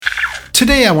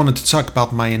Today I wanted to talk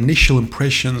about my initial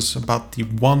impressions about the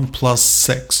OnePlus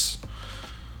 6.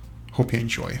 Hope you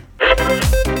enjoy.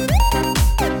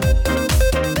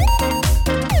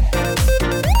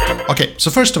 Okay, so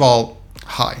first of all,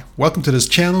 hi, welcome to this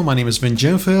channel. My name is Vin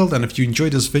Genfield, and if you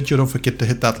enjoyed this video, don't forget to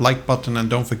hit that like button and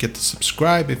don't forget to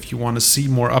subscribe if you want to see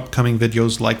more upcoming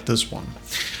videos like this one.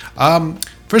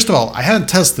 First of all, I hadn't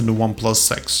tested the OnePlus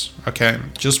 6, okay?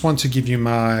 Just want to give you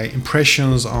my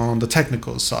impressions on the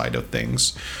technical side of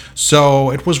things.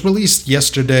 So it was released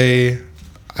yesterday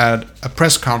at a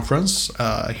press conference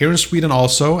here in Sweden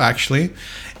also, actually.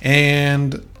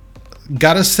 And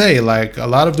gotta say, like, a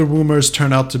lot of the rumors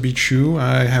turned out to be true.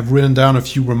 I have written down a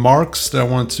few remarks that I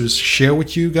wanted to share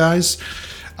with you guys.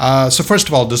 So first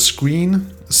of all, the screen,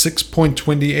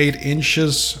 6.28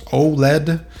 inches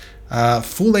OLED.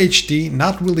 Full HD,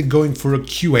 not really going for a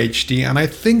QHD, and I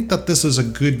think that this is a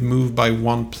good move by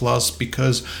OnePlus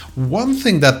because one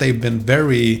thing that they've been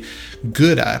very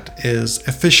good at is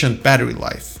efficient battery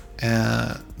life.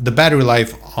 The battery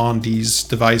life on these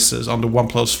devices, on the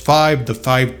OnePlus 5, the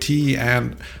 5T,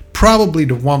 and probably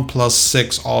the OnePlus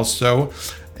 6 also,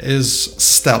 is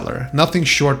stellar. Nothing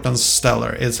short than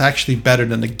stellar. It's actually better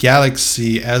than the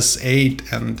Galaxy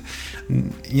S8, and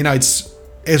you know, it's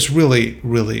really,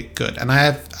 really good. And I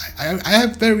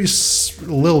have very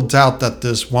little doubt that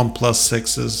this OnePlus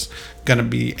 6 is gonna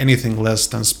be anything less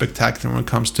than spectacular when it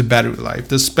comes to battery life.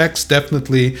 The specs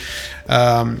definitely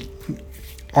are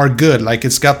good. Like,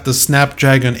 it's got the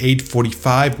Snapdragon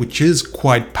 845, which is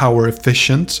quite power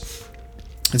efficient.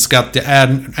 It's got the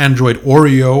Android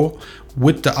Oreo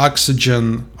with the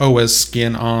Oxygen OS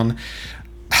skin on.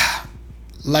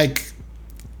 Like,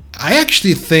 I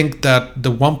actually think that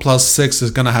the OnePlus 6 is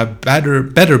gonna have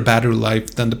better battery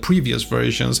life than the previous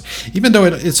versions, even though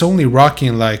it's only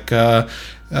rocking like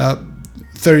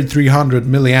 3300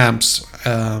 milliamps.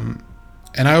 And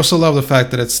I also love the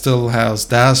fact that it still has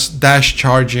dash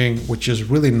charging, which is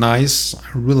really nice.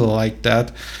 I really like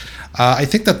that. I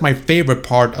think that my favorite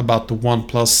part about the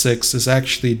OnePlus 6 is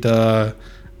actually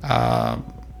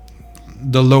the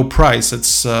low price.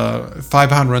 It's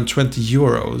 520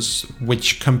 euros,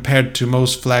 which compared to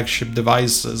most flagship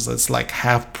devices, it's like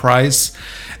half price.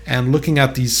 And looking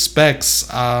at these specs,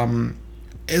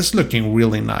 it's looking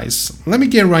really nice. Let me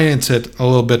get right into it a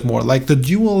little bit more. Like, the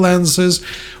dual lenses,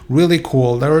 really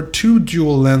cool. There are two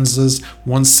dual lenses,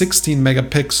 one 16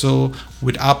 megapixel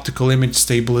with optical image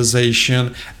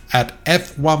stabilization at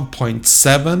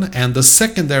f1.7, and the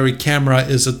secondary camera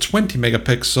is a 20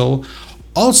 megapixel,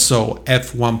 also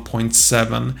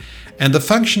f1.7, and the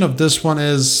function of this one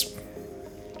is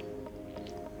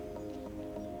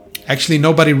actually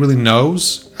nobody really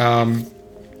knows,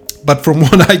 but from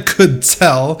what I could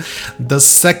tell, the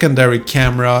secondary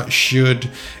camera should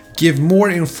give more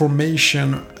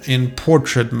information in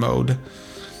portrait mode.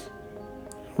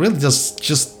 Really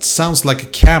just sounds like a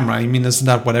camera. I mean, isn't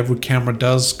that what every camera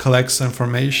does? Collects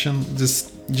information.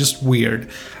 Just weird.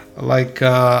 Like,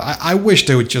 I wish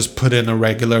they would just put in a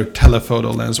regular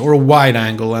telephoto lens or a wide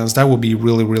angle lens. That would be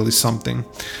really, really something.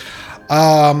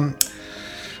 I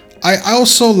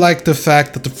also like the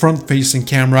fact that the front facing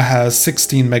camera has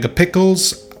 16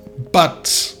 megapixels,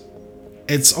 but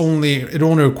it only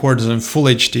records in full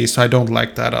HD, so I don't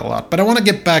like that a lot. But I want to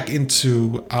get back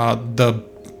into the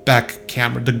back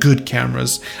camera, the good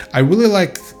cameras. I really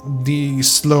like the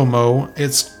slow-mo.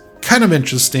 It's kind of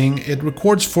interesting. It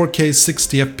records 4K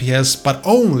 60 FPS, but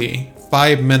only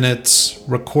 5 minutes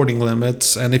recording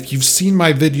limits. And if you've seen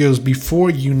my videos before,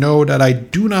 you know that I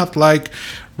do not like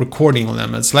recording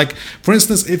limits. Like, for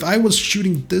instance, if I was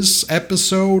shooting this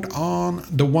episode on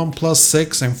the OnePlus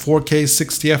 6 and 4K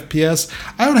 60 FPS,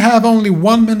 I would have only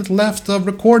 1 minute left of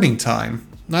recording time.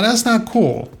 Now, that's not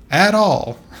cool at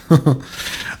all.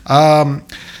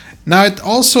 Now, it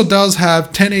also does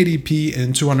have 1080p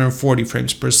and 240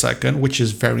 frames per second, which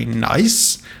is very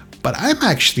nice. But I'm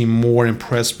actually more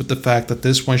impressed with the fact that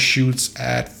this one shoots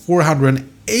at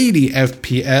 480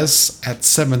 FPS at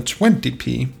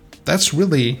 720p. That's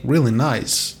really, really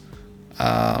nice.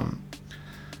 Yeah,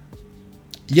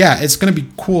 it's going to be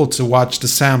cool to watch the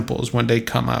samples when they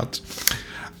come out.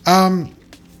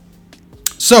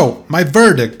 So, my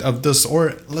verdict of this,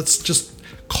 or let's just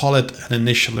call it an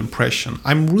initial impression.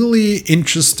 I'm really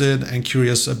interested and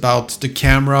curious about the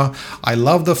camera. I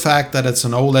love the fact that it's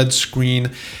an OLED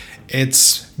screen.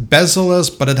 It's bezel-less,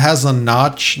 but it has a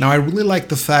notch. Now, I really like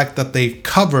the fact that they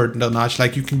covered the notch.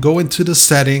 Like, you can go into the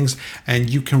settings and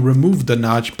you can remove the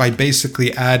notch by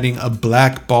basically adding a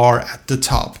black bar at the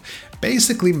top,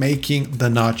 basically making the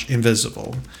notch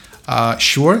invisible.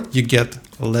 Sure, you get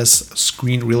less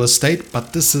screen real estate,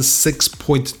 but this is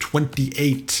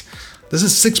 6.28 This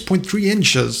is 6.3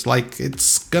 inches. Like,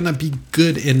 it's gonna be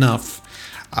good enough.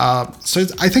 I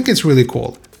think it's really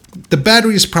cool. The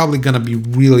battery is probably gonna be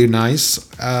really nice.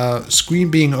 Screen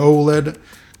being OLED,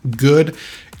 good.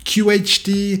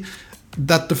 QHD,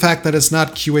 the fact that it's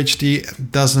not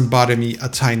QHD doesn't bother me a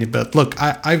tiny bit. Look,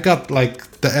 I've got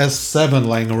like the S7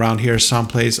 lying around here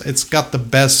someplace. It's got the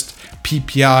best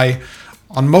PPI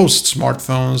on most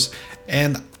smartphones,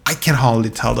 and I can hardly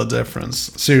tell the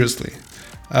difference. Seriously.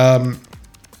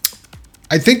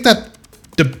 I think that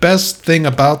the best thing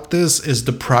about this is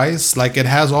the price. Like, it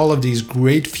has all of these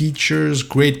great features,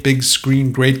 great big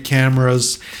screen, great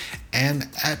cameras, and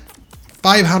at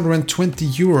 520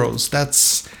 euros,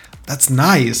 that's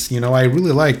nice. You know, I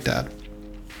really like that.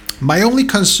 My only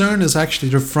concern is actually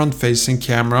the front-facing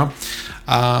camera.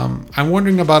 I'm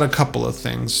wondering about a couple of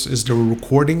things. Is there a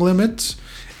recording limit?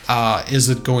 Is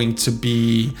it going to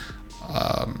be...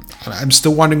 I'm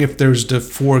still wondering if there's the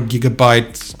 4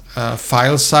 gigabyte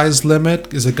file size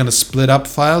limit. Is it going to split up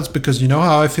files? Because you know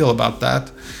how I feel about that.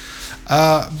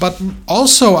 But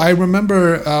also, I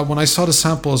remember when I saw the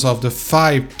samples of the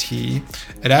 5T,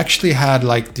 it actually had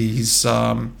like these...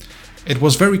 it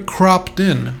was very cropped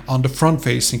in on the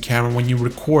front-facing camera when you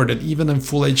record it, even in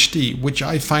Full HD, which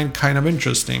I find kind of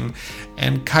interesting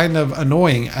and kind of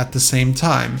annoying at the same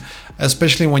time,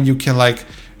 especially when you can like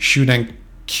shoot in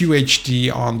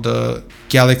QHD on the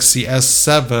Galaxy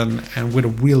S7 and with a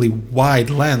really wide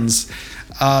lens.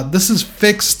 This is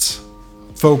fixed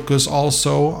focus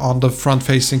also on the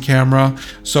front-facing camera.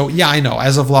 So yeah, I know,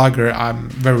 as a vlogger, I'm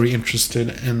very interested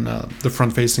in the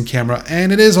front-facing camera,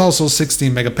 and it is also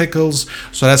 16 megapixels,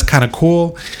 so that's kind of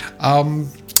cool.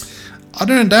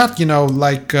 Other than that, you know,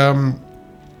 like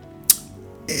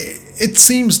it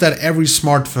seems that every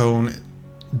smartphone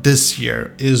this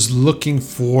year is looking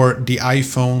for the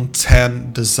iPhone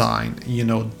 10 design. You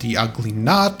know, the ugly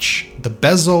notch, the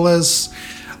bezel-less.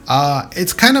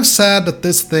 It's kind of sad that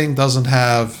this thing doesn't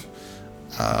have,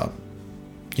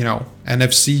 you know,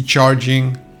 NFC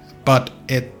charging, but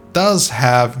it does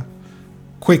have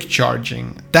quick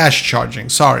charging, dash charging,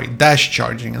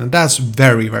 and that's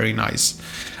very, very nice.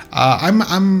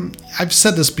 I've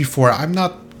said this before, I'm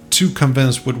not too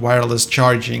convinced with wireless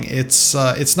charging. It's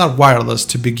not wireless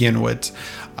to begin with.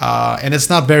 And it's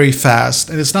not very fast,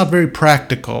 and it's not very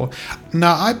practical.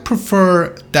 Now, I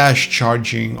prefer dash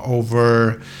charging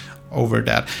over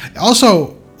that.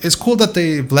 Also, it's cool that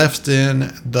they've left in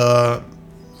the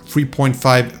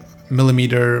 3.5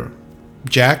 millimeter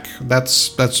jack.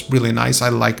 That's really nice. I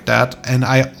like that, and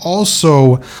I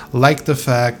also like the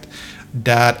fact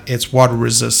that it's water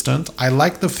resistant. I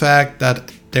like the fact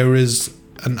that there is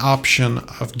an option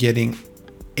of getting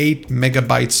 8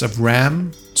 megabytes of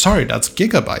RAM. Sorry, that's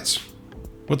gigabytes.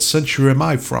 What century am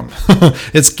I from?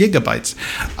 It's gigabytes.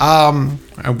 I'm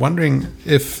wondering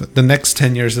if the next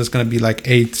 10 years is going to be like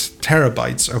 8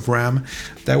 terabytes of RAM.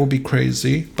 That would be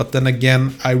crazy. But then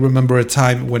again, I remember a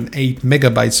time when 8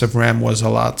 megabytes of RAM was a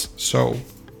lot. So,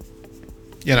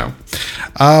 you know.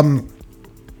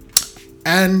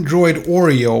 Android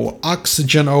Oreo,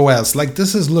 Oxygen OS. Like,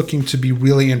 this is looking to be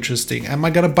really interesting. Am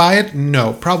I gonna buy it?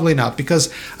 No, probably not.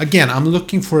 Because, again, I'm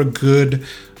looking for a good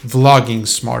vlogging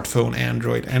smartphone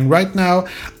Android. And right now,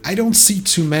 I don't see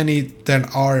too many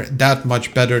that are that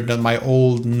much better than my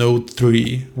old Note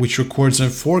 3, which records in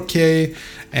 4K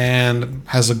and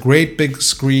has a great big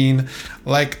screen.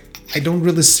 Like, I don't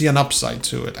really see an upside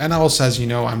to it. And also, as you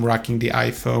know, I'm rocking the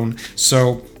iPhone.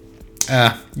 So...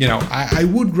 you know, I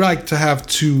would like to have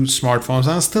 2 smartphones.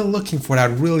 I'm still looking for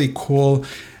that really cool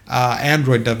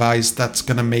Android device that's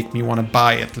gonna make me want to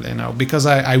buy it, you know, because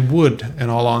I would, in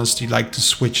all honesty, like to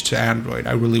switch to Android.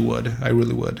 I really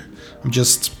would. I'm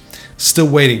just still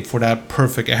waiting for that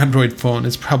perfect Android phone.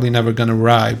 It's probably never gonna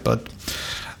arrive, but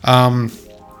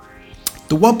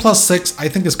the OnePlus 6, I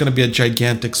think, is gonna be a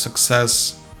gigantic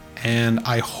success, and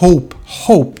I hope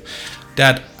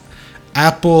that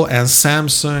Apple and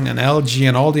Samsung and LG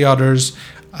and all the others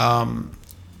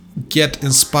get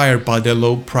inspired by their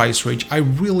low price range. I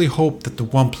really hope that the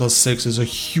OnePlus 6 is a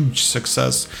huge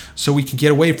success, so we can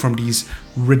get away from these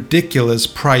ridiculous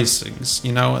pricings.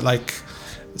 You know, like,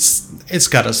 it's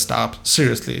gotta stop.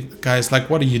 Seriously, guys, like,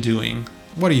 what are you doing?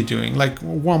 Like,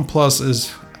 OnePlus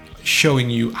is showing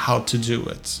you how to do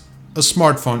it. A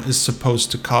smartphone is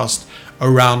supposed to cost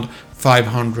around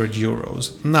 500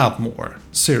 euros, not more.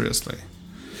 Seriously.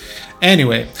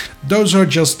 Anyway, those are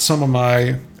just some of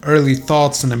my early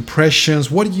thoughts and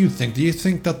impressions. What do you think? Do you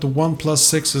think that the OnePlus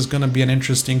 6 is going to be an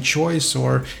interesting choice,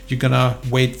 or you're going to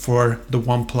wait for the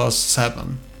OnePlus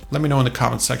 7? Let me know in the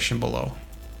comment section below.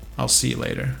 I'll see you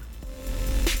later.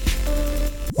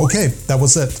 Okay, that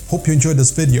was it. Hope you enjoyed this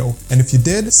video. And if you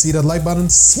did, see that like button,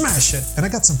 smash it. And I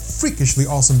got some freakishly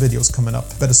awesome videos coming up.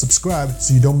 Better subscribe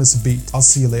so you don't miss a beat. I'll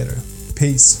see you later.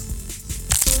 Peace.